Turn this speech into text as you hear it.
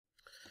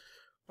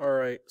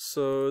Alright,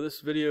 so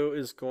this video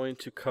is going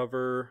to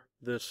cover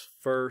this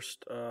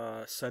first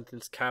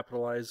sentence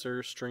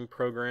capitalizer string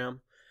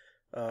program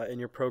in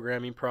your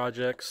programming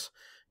projects.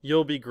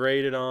 You'll be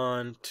graded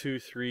on 2,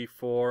 3,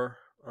 4,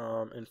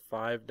 and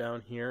 5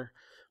 down here,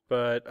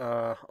 but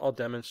I'll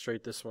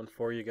demonstrate this one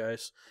for you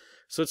guys.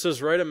 So it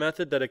says write a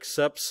method that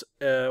accepts,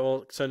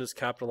 sentence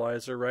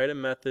capitalizer, write a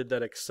method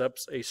that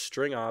accepts a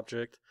string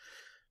object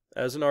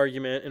as an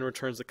argument and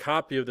returns a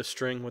copy of the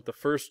string with the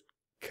first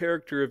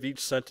character of each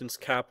sentence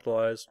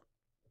capitalized.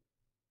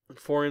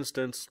 For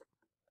instance,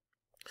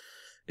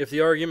 if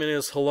the argument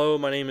is hello,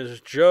 my name is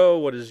Joe,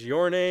 what is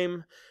your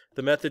name?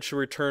 The method should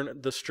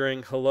return the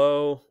string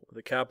hello with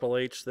a capital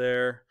H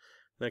there,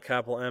 and a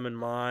capital M in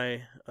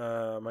my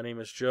name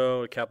is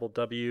Joe, a capital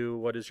W,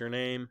 what is your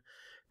name?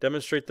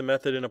 Demonstrate the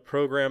method in a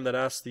program that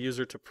asks the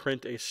user to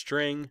print a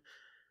string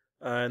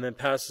and then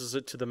passes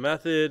it to the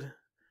method.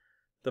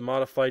 The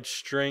modified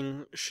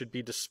string should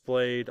be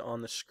displayed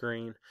on the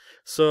screen.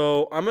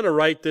 So I'm going to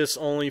write this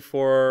only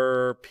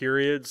for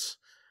periods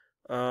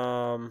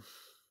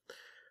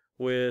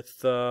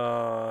with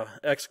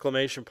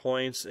exclamation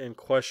points and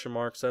question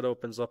marks. That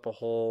opens up a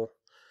whole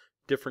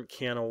different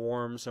can of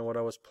worms than what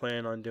I was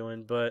planning on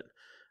doing. But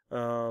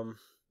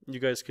you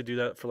guys could do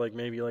that for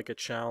maybe a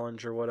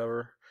challenge or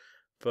whatever.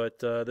 But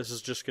this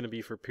is just going to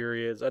be for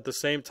periods. At the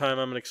same time,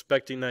 I'm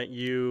expecting that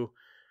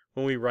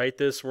when we write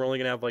this, we're only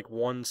gonna have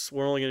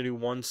we're only gonna do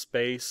one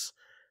space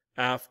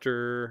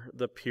after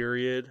the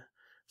period.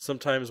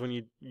 Sometimes when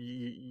you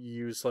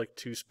use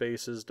 2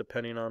 spaces,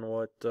 depending on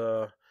what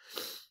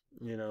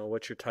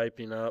what you're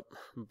typing up,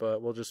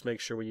 but we'll just make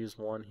sure we use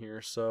 1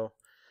 here. So,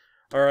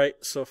 all right,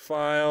 so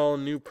file,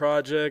 new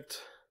project.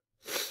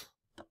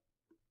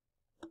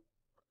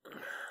 We'll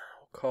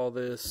call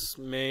this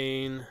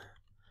main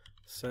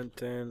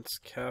sentence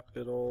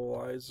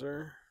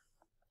capitalizer.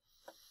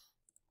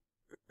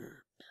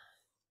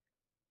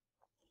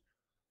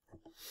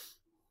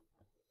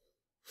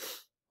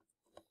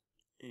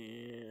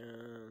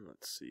 And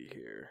let's see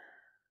here.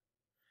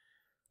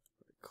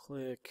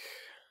 Click.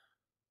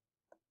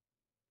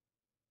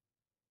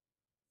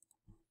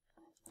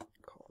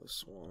 Call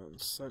this one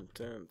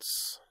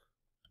sentence.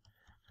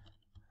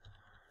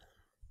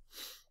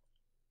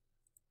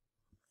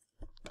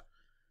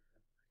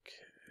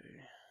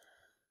 Okay.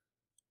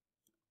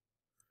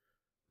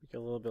 Make it a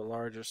little bit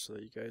larger so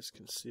that you guys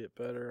can see it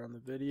better on the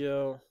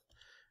video.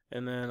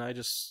 And then I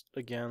just,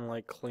 again,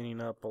 like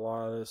cleaning up a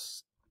lot of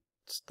this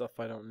stuff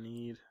I don't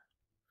need.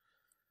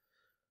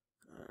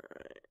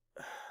 Alright,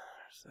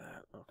 there's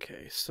that.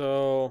 Okay,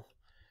 so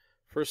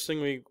first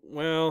thing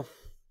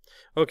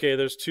okay,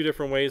 there's 2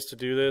 different ways to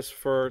do this.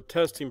 For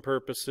testing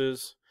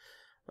purposes,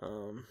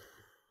 I'll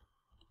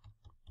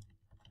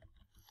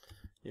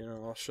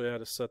show you how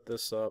to set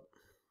this up.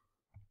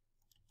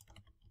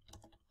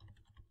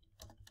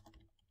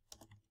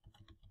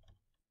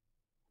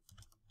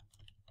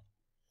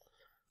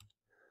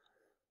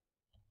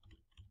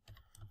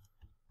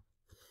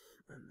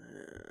 And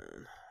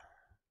then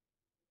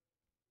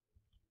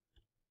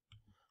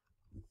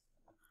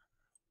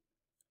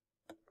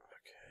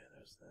okay,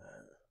 there's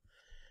that.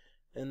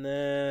 And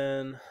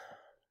then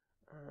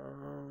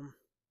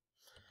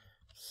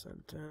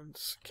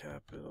sentence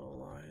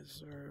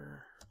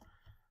capitalizer,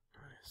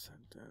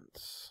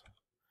 sentence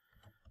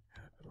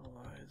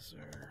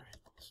capitalizer.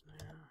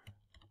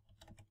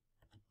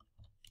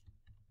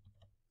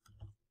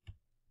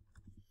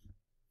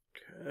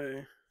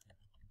 Okay.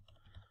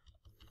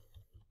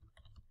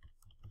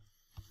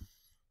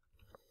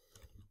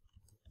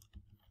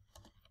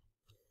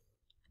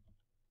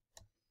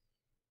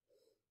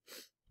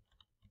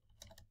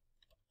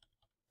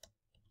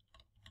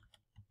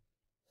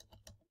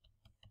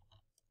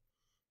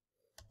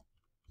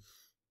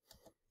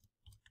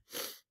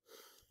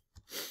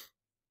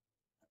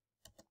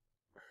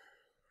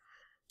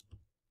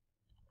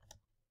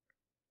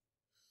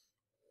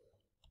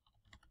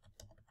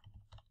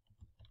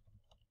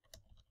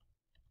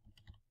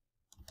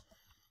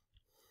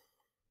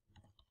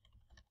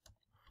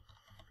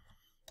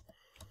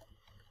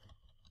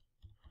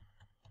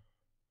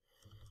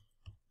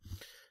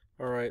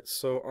 Alright,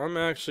 so I'm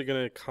actually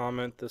going to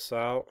comment this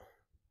out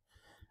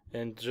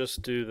and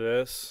just do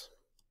this.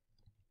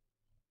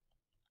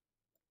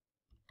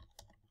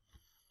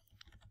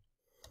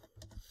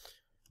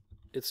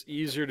 It's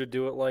easier to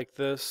do it like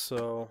this,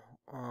 so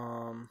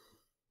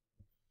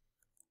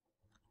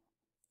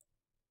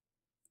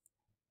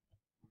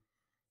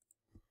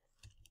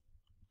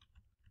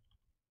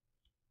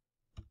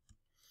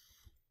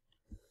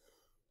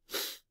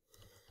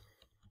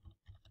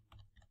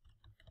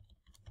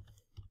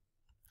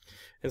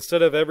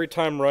instead of every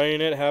time writing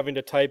it having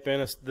to type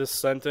in this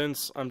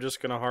sentence, I'm just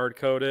going to hard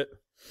code it.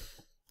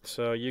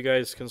 So you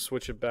guys can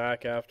switch it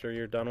back after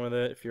you're done with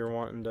it if you're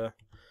wanting to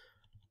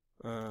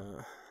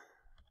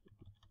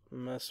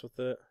mess with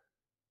it.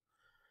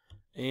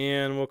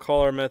 And we'll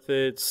call our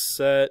method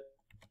set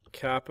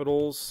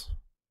capitals,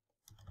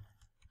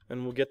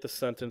 and we'll get the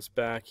sentence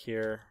back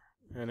here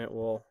and it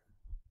will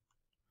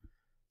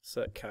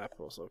set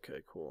capitals.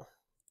 Okay, cool.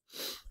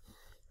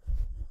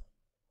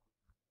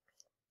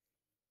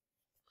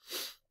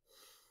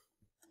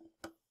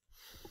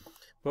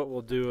 what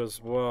we'll do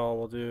as well,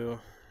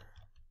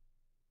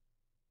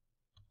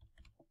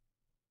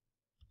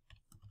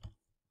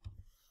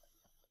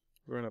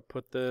 we're going to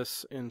put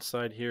this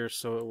inside here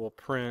so it will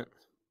print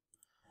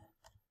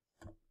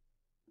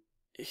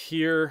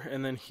here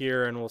and then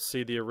here, and we'll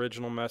see the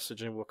original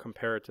message and we'll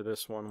compare it to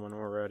this one when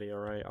we're ready.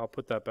 Alright, I'll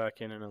put that back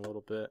in a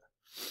little bit.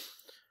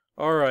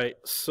 Alright,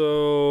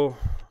 so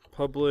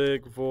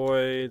public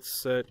void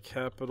set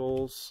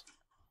capitals.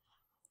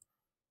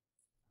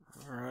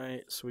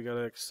 Alright, so we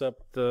gotta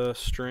accept the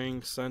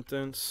string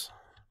sentence.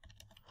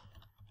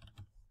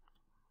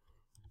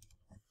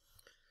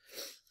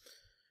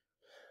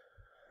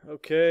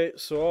 Okay,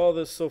 so all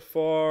this so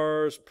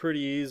far is pretty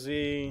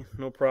easy,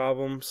 no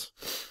problems.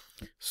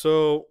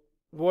 So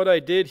what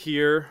I did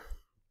here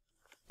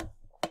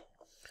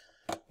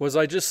was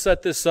I just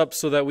set this up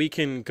so that we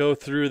can go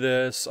through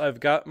this. I've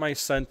got my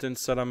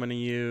sentence that I'm going to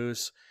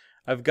use.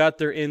 I've got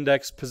their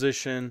index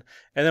position.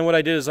 And then what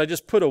I did is I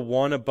just put a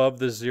 1 above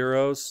the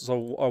zeros.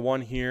 So a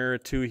 1 here, a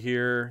 2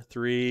 here,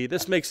 3.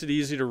 This makes it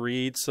easy to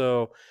read.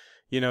 So,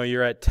 you know,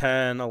 you're at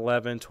 10,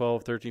 11,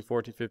 12, 13,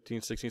 14,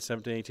 15, 16,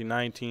 17, 18,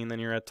 19. Then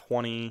you're at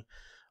 20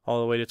 all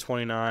the way to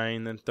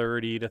 29, then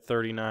 30 to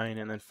 39,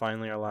 and then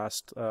finally our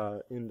last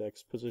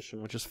index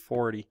position, which is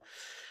 40.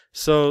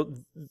 So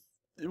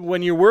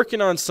when you're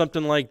working on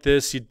something like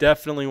this, you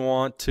definitely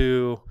want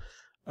to,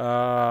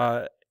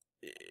 at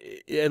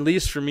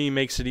least for me,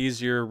 makes it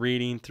easier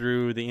reading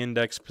through the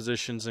index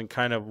positions and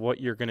kind of what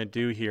you're going to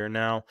do here.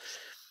 Now,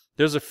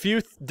 there's a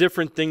few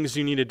different things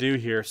you need to do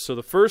here. So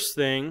the first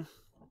thing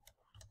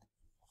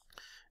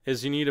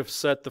is you need to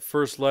set the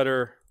first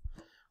letter.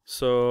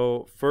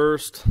 So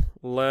first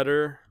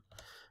letter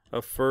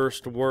of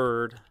first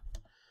word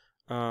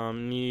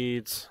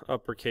needs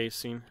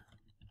uppercasing.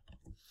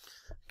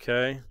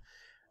 Okay.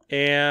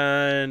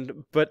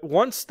 But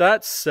once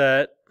that's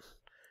set,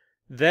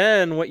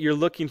 then what you're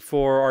looking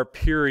for are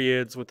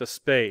periods with a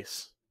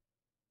space.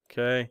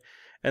 Okay.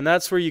 And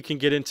that's where you can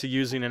get into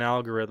using an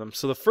algorithm.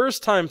 So the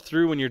first time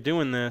through when you're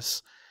doing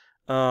this,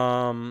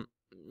 you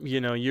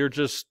know, you're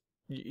just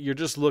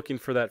looking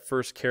for that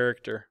first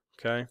character.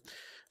 Okay.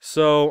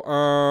 So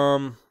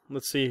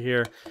let's see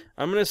here.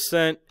 I'm going to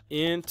set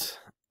int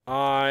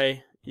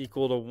I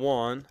equal to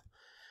 1.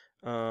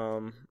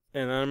 And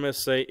then I'm going to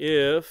say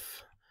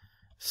if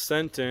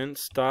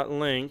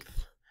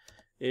sentence.length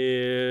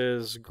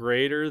is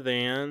greater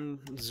than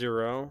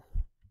 0.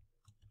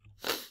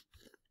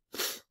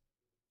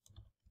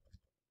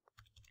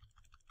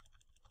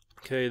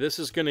 Okay, this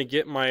is going to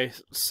get my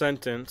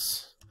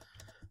sentence.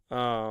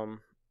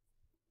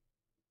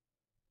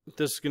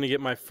 This is going to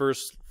get my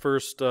first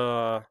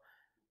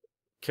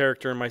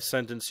character in my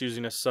sentence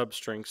using a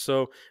substring.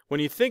 So when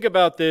you think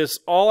about this,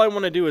 all I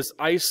want to do is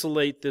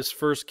isolate this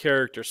first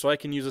character. So I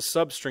can use a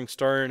substring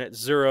starting at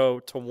 0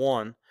 to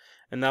 1,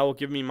 and that will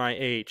give me my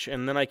H.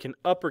 And then I can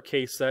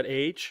uppercase that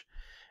H,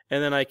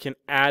 and then I can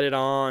add it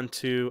on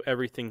to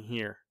everything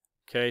here.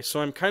 Okay,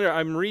 so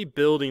I'm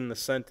rebuilding the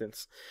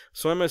sentence.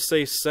 So I'm going to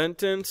say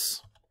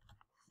sentence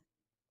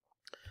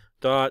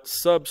dot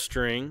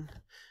substring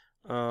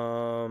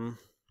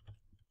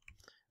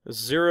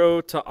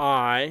 0 to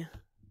I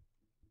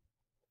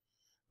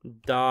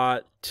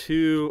dot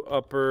to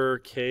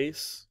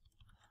uppercase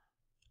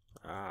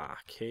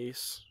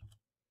case,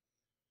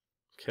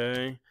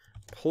 okay,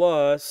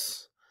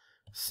 plus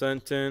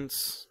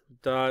sentence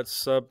dot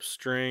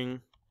substring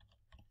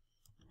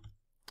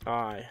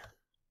I.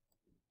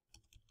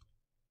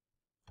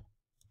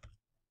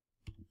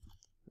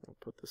 I'll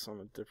put this on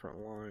a different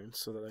line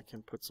so that I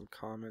can put some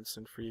comments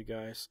in for you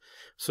guys.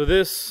 So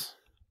this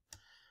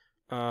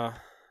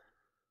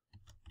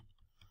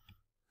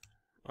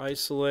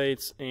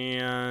isolates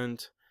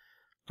and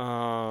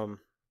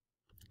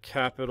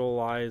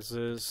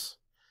capitalizes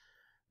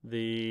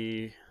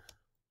the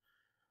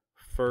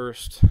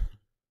first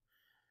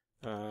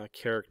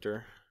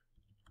character.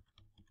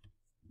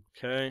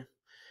 Okay,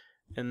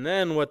 and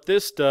then what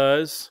this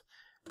does,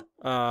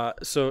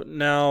 so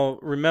now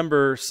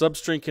remember,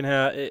 substring can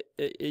have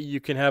you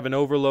can have an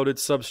overloaded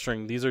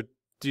substring. These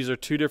are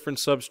two different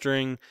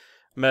substring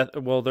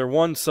method. Well, they're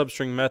one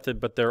substring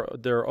method, but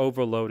they're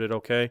overloaded.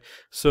 Okay,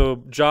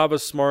 so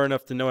Java's smart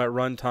enough to know at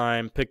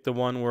runtime, pick the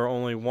one where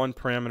only one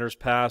parameter is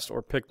passed,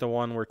 or pick the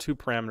one where two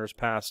parameters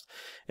passed.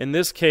 In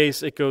this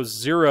case, it goes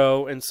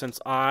 0, and since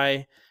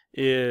I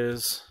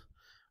is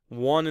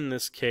 1 in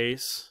this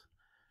case,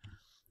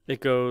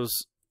 it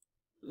goes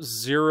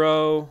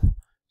 0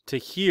 to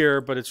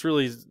here, but it's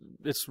really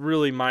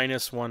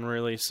 -1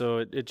 really. So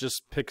it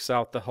just picks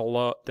out the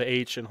hello, the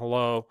H in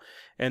hello,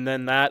 and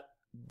then that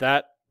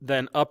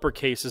then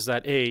uppercases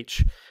that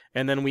H,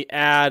 and then we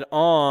add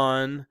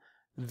on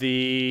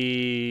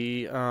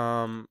the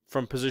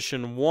from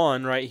position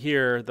 1 right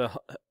here, the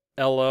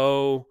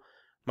hello,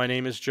 my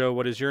name is Joe,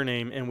 what is your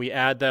name, and we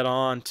add that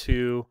on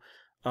to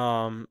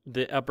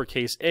the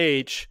uppercase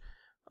H.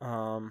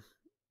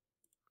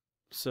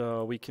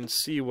 So we can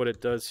see what it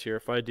does here.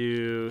 If I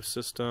do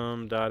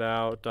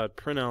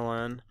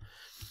system.out.println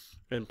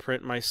and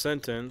print my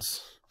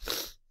sentence,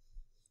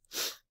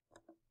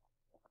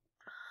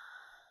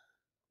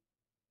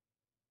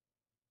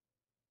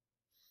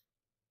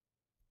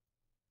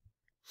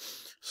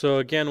 So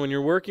again, when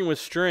you're working with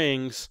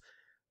strings,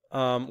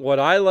 what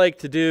I like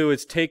to do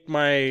is take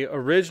my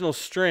original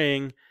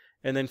string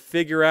and then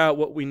figure out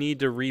what we need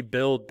to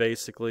rebuild,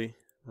 basically.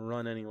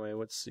 Run anyway.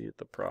 Let's see what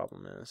the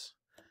problem is.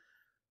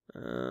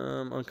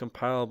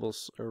 Uncompilable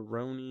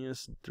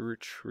erroneous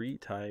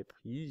retreat type.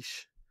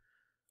 Yeesh.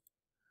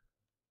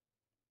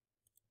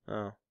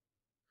 Oh.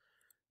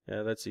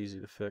 Yeah, that's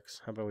easy to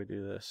fix. How about we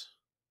do this?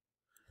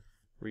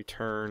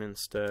 Return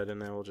instead,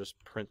 and then we'll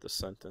just print the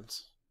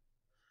sentence.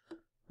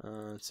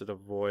 Instead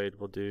of void,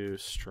 we'll do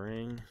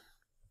string.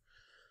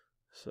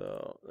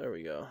 So, there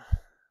we go.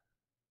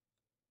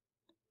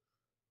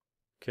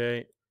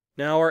 Okay.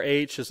 Now our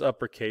H is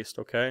uppercased,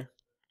 okay?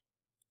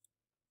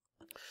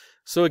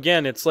 So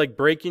again, it's like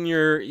breaking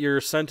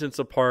your sentence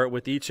apart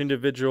with each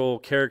individual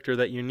character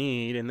that you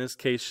need. In this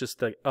case, just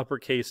the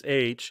uppercase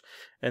H,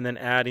 and then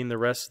adding the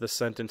rest of the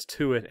sentence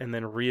to it, and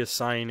then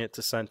reassigning it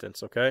to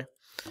sentence, okay?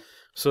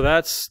 So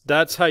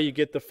that's how you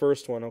get the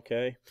first one,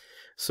 okay?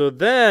 So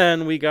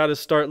then we got to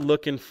start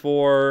looking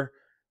for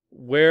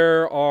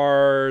where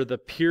are the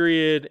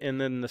period and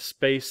then the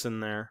space in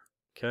there,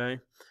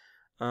 okay?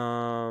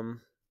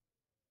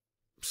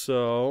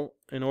 So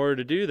in order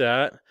to do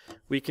that,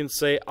 we can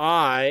say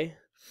I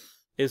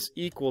is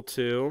equal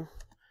to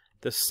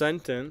the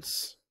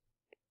sentence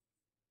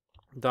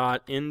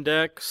dot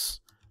index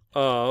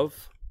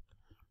of,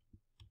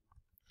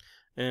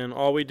 and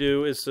all we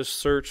do is just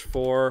search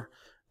for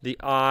the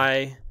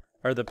I,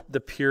 or the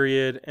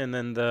period, and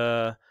then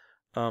the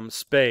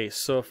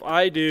space. So if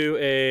I do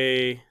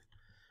a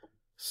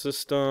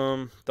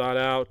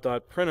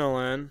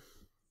system.out.println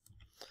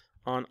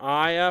on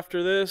I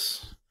after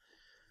this,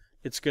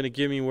 it's going to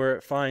give me where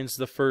it finds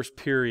the first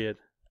period.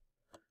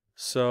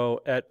 So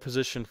at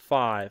position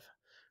 5.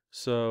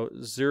 So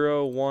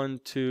 0, 1,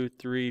 2,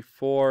 3,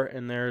 4,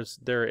 and there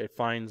it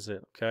finds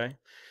it, okay?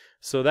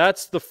 So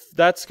that's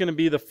going to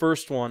be the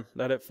first one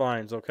that it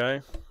finds,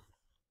 okay?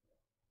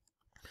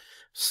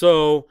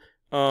 So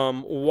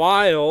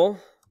while,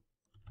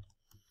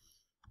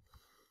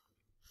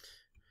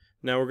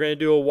 now we're going to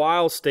do a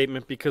while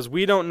statement because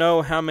we don't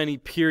know how many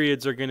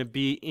periods are going to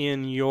be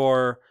in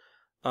your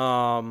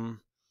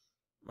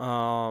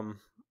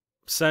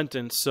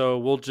sentence, so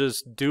we'll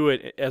just do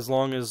it as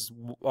long as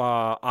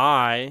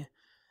I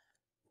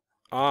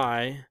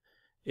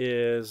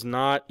is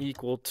not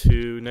equal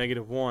to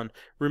 -1.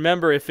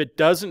 Remember, if it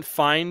doesn't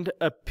find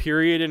a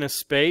period in a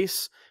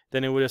space,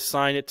 then it would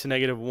assign it to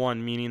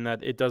 -1, meaning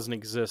that it doesn't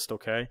exist,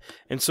 okay?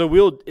 And so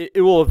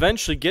it will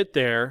eventually get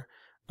there,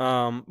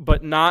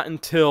 but not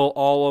until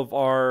all of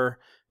our,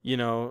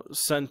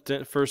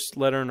 first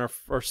letter in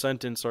our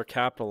sentence are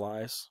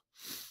capitalized,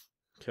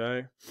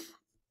 okay?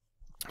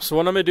 So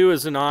what I'm going to do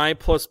is an I++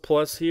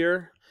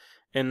 here,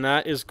 and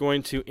that is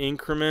going to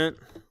increment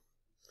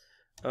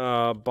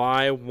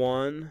by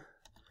 1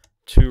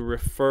 to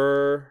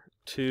refer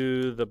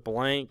to the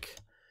blank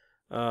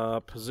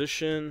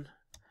position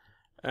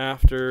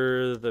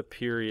after the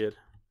period.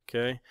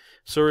 Okay,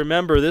 so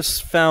remember this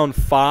found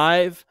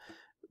 5,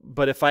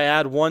 but if I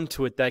add 1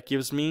 to it, that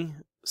gives me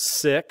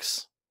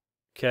 6.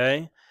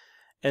 Okay,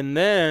 and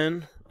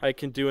then I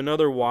can do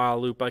another while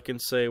loop. I can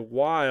say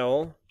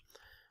while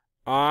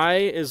I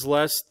is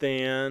less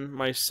than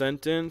my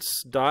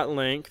sentence dot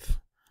length.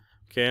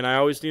 Okay, and I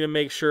always need to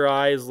make sure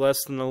I is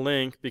less than the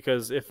length,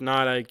 because if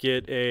not, I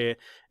get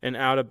an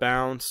out of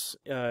bounds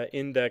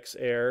index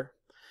error.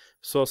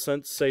 So I'll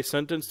say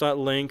sentence dot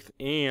length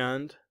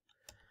and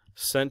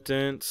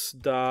sentence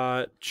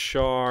dot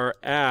char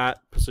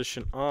at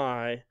position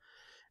I,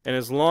 and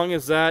as long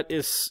as that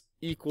is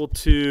equal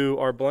to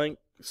our blank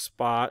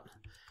spot,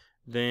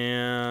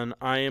 then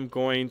I am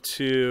going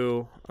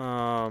to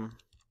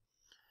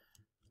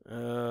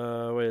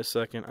wait a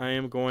second. I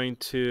am going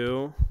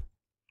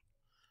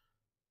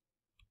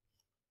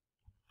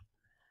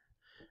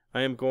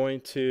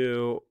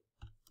to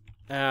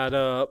add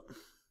up.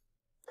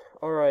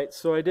 Alright,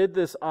 so I did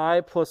this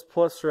I++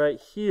 right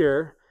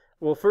here.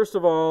 Well, first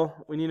of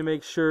all, we need to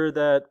make sure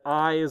that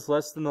I is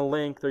less than the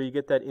length, or you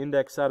get that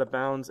index out of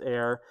bounds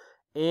error,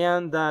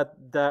 and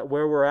that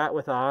where we're at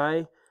with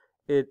I,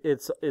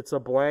 it's a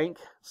blank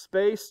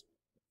space.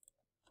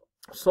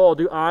 So I'll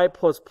do I++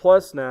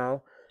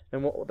 now,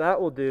 and what that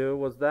will do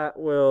was that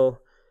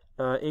will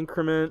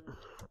increment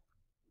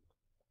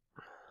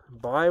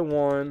by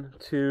 1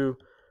 to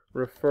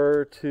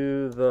refer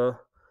to the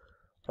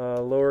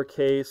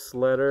lowercase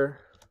letter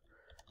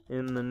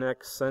in the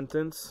next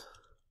sentence.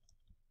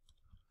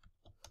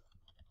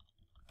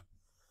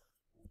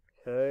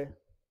 Okay.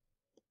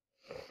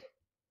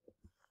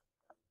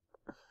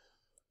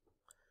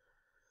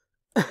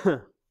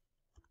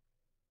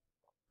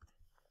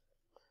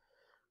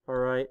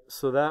 Alright,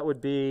 so that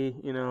would be,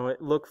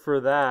 look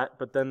for that,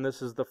 but then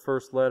this is the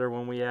first letter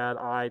when we add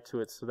I to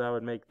it, so that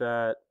would make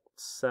that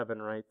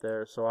 7 right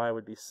there, so I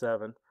would be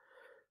 7.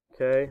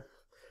 Okay,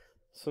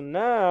 so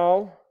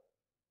now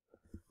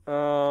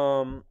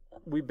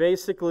we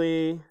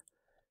basically,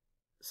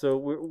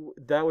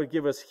 that would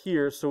give us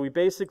here, so we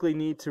basically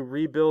need to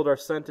rebuild our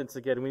sentence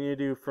again. We need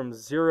to do from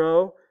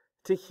 0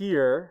 to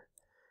here,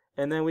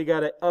 and then we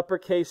got to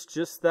uppercase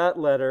just that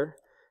letter,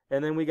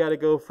 and then we got to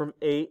go from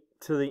 8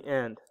 to the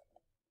end.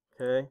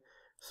 Okay,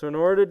 so in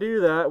order to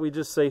do that, we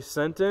just say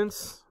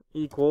sentence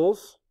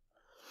equals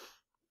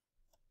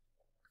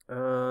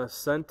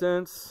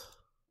sentence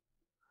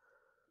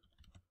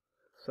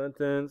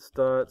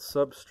dot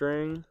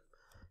substring,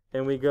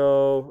 and we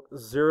go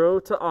 0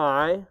 to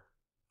I.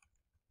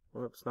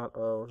 Whoops, not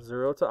O.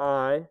 0 to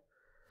I.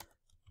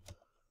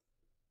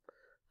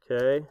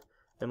 Okay,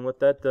 and what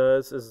that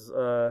does is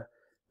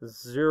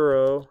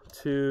 0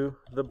 to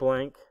the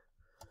blank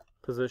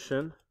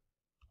position.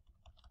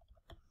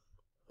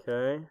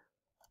 Okay,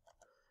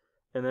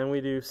 and then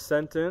we do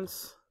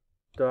sentence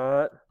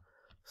dot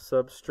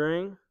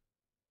substring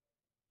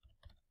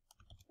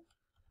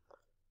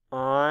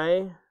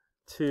I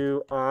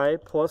to I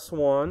plus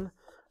 1.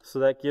 So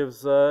that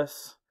gives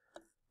us,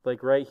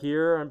 like right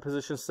here on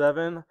position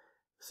 7,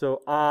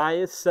 so I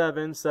is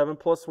 7, 7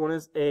 plus 1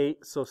 is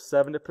 8, so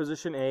 7 to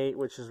position 8,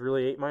 which is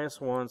really 8 minus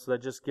 1, so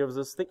that just gives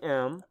us the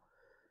M.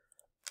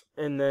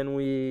 And then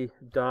we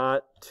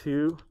dot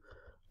to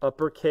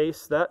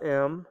uppercase that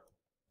M.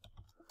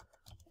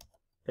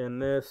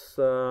 And this,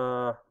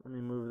 let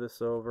me move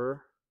this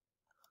over.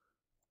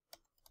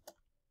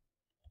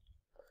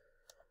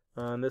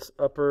 This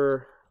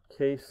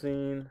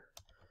uppercasing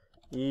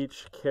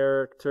each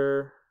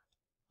character,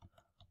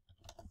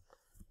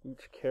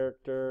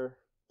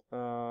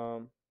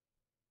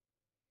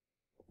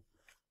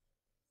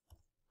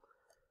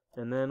 and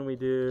then we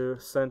do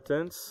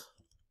sentence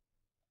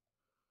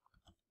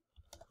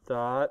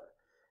dot,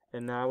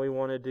 and now we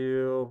want to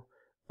do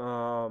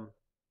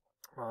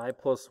I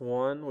plus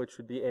 1, which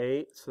would be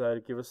 8, so that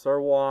would give us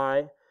our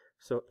Y,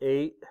 so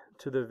 8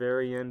 to the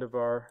very end of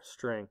our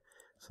string.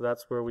 So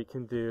that's where we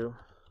can do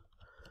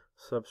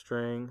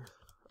substring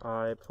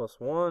I plus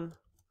 1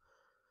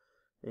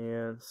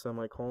 and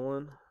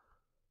semicolon,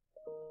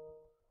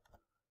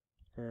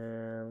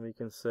 and we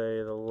can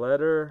say the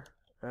letter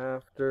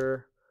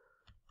after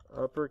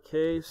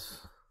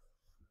uppercase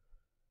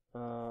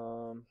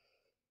to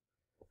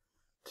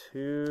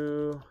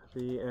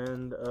the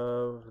end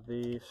of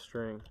the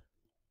string.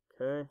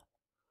 Okay.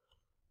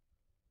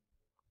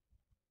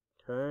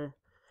 Okay.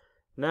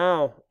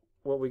 Now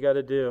what we got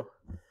to do.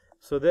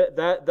 So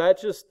that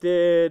just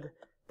did,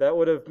 that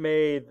would have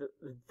made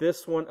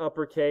this one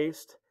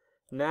uppercased.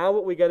 Now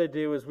what we got to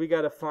do is we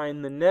got to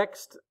find the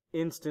next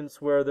instance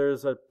where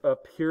there's a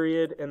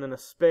period and then a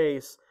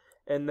space,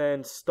 and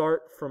then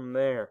start from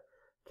there.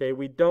 Okay,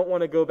 we don't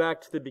want to go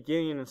back to the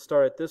beginning and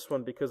start at this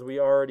one because we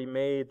already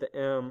made the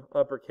M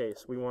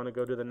uppercase. We want to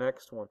go to the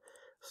next one.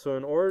 So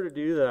in order to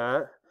do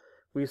that,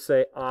 we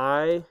say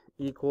I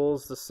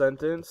equals the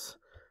sentence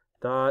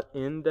dot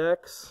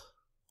index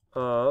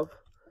of,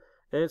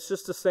 and it's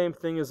just the same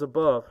thing as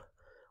above,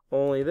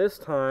 only this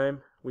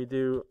time we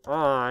do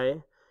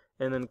I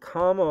and then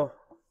comma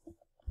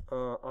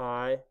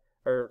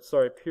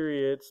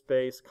period,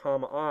 space,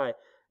 comma I.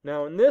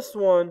 Now in this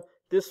one,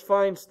 this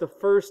finds the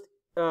first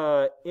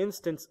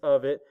instance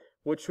of it,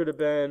 which would have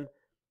been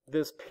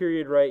this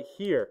period right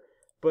here.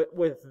 But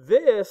with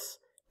this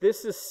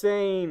is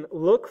saying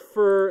look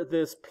for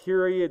this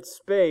period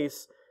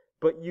space,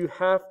 but you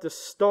have to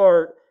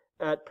start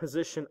at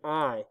position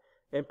I.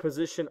 And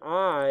position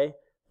I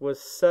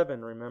was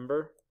 7,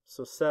 remember?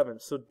 So 7.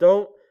 So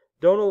don't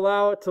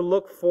allow it to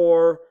look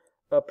for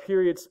a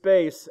period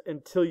space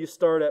until you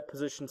start at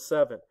position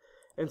 7.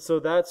 And so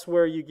that's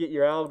where you get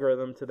your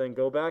algorithm to then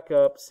go back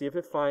up, see if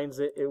it finds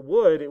it. It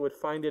would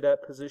find it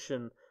at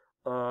position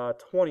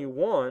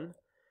 21,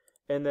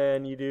 and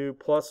then you do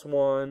plus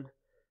 1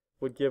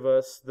 would give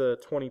us the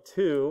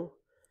 22,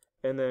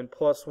 and then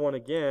plus 1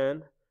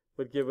 again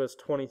would give us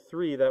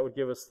 23. That would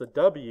give us the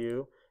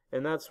W,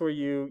 and that's where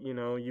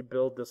you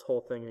build this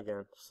whole thing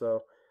again.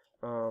 So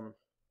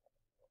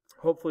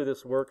hopefully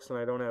this works and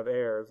I don't have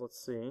errors.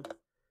 Let's see.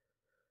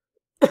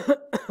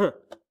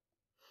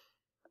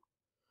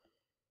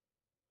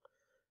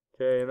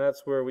 Okay, and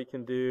that's where we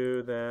can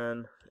do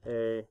then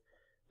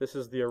this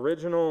is the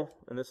original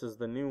and this is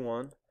the new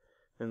one,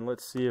 and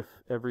let's see if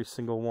every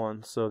single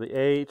one, so the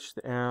H,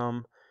 the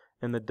M,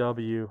 and the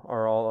W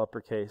are all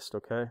uppercased.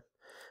 Okay,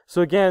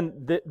 so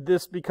again,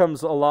 this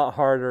becomes a lot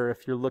harder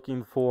if you're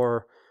looking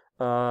for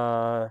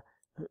an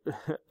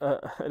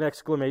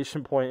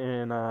exclamation point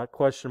and a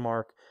question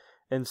mark,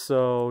 and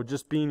so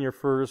just being your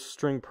first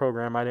string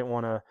program, I didn't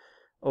want to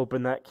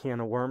open that can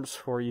of worms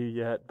for you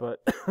yet, but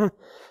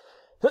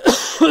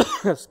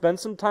spend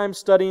some time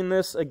studying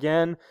this.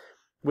 Again,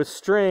 with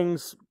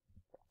strings,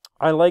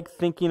 I like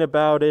thinking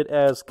about it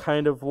as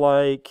kind of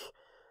like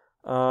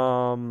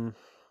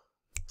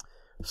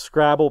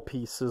Scrabble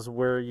pieces,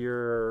 where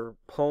you're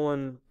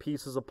pulling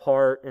pieces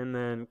apart and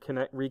then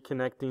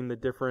reconnecting the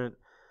different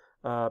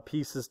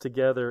pieces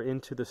together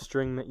into the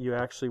string that you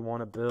actually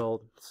want to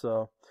build.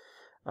 So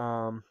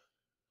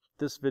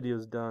this video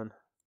is done.